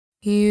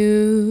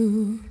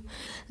You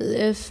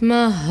lift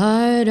my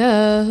heart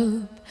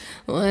up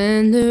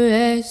when the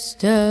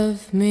rest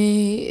of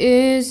me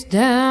is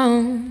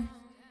down.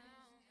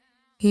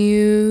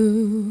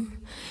 You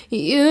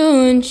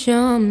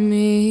enchant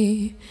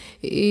me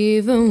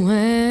even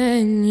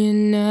when you're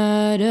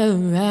not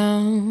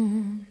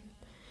around.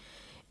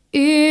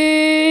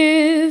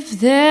 If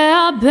there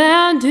are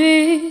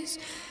boundaries,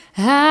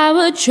 I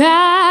will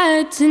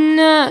try to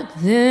knock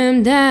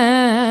them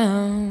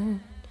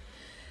down.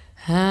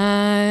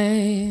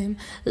 I'm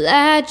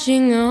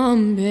latching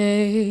on,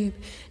 babe.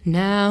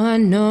 Now I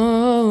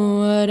know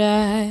what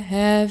I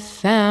have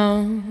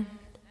found.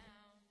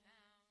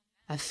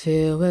 I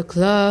feel we're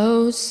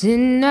close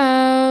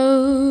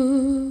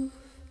enough.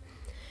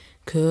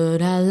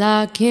 Could I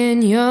lock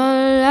in your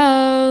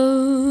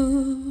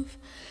love?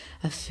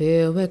 I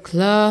feel we're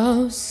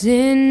close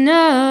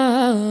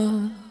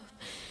enough.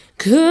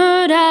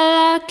 Could I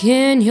lock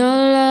in your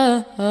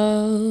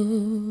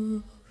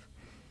love?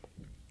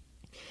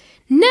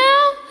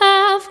 Now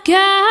I've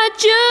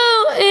got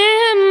you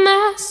in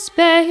my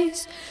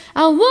space.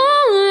 I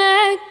won't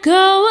let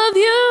go of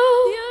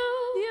you.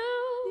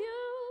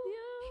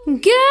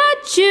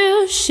 Got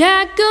you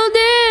shackled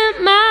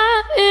in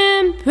my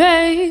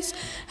embrace.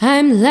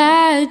 I'm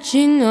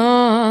latching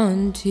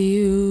on to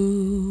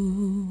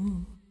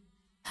you.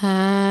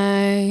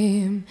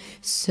 I'm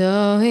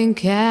so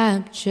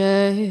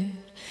encaptured,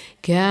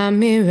 got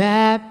me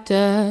wrapped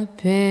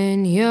up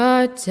in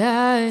your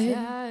touch.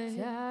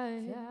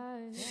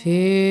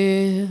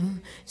 Feel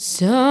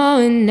so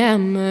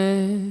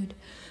enamored,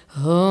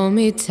 hold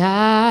me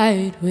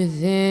tight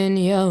within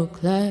your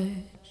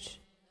clutch.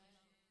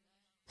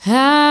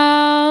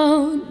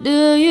 How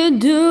do you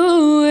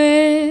do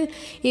it?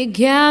 You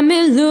got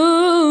me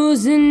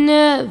losing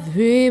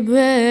every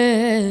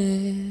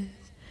breath.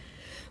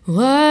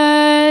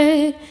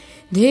 What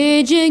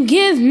did you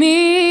give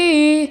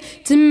me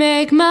to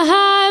make my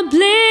heart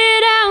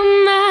bleed out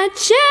my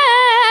chest?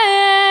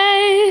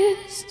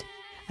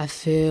 I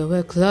feel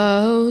we're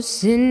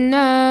close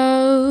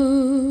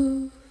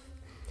enough.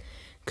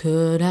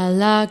 Could I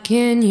lock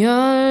in your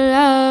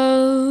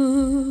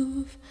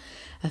love?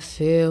 I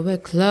feel we're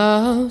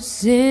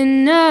close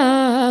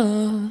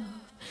enough.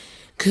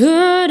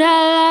 Could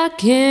I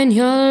lock in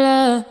your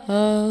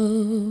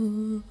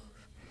love?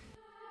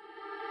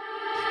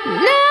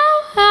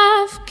 Now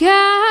I've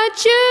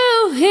got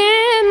you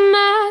in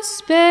my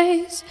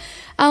space.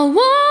 I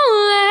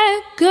won't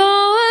let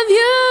go of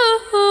you.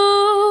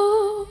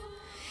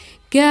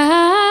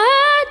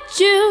 Got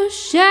you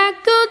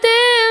shackled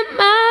in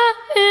my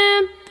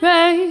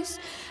embrace.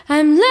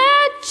 I'm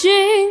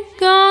latching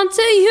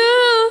onto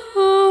you.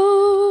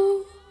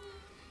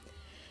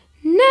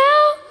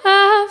 Now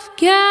I've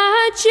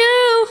got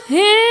you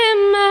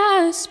in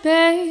my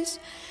space.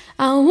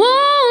 I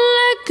won't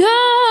let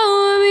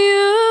go of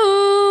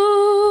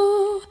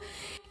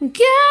you.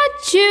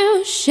 Got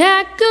you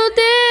shackled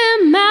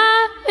in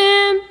my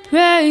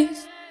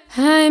embrace.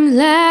 I'm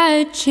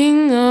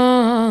latching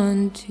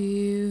on to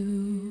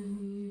you.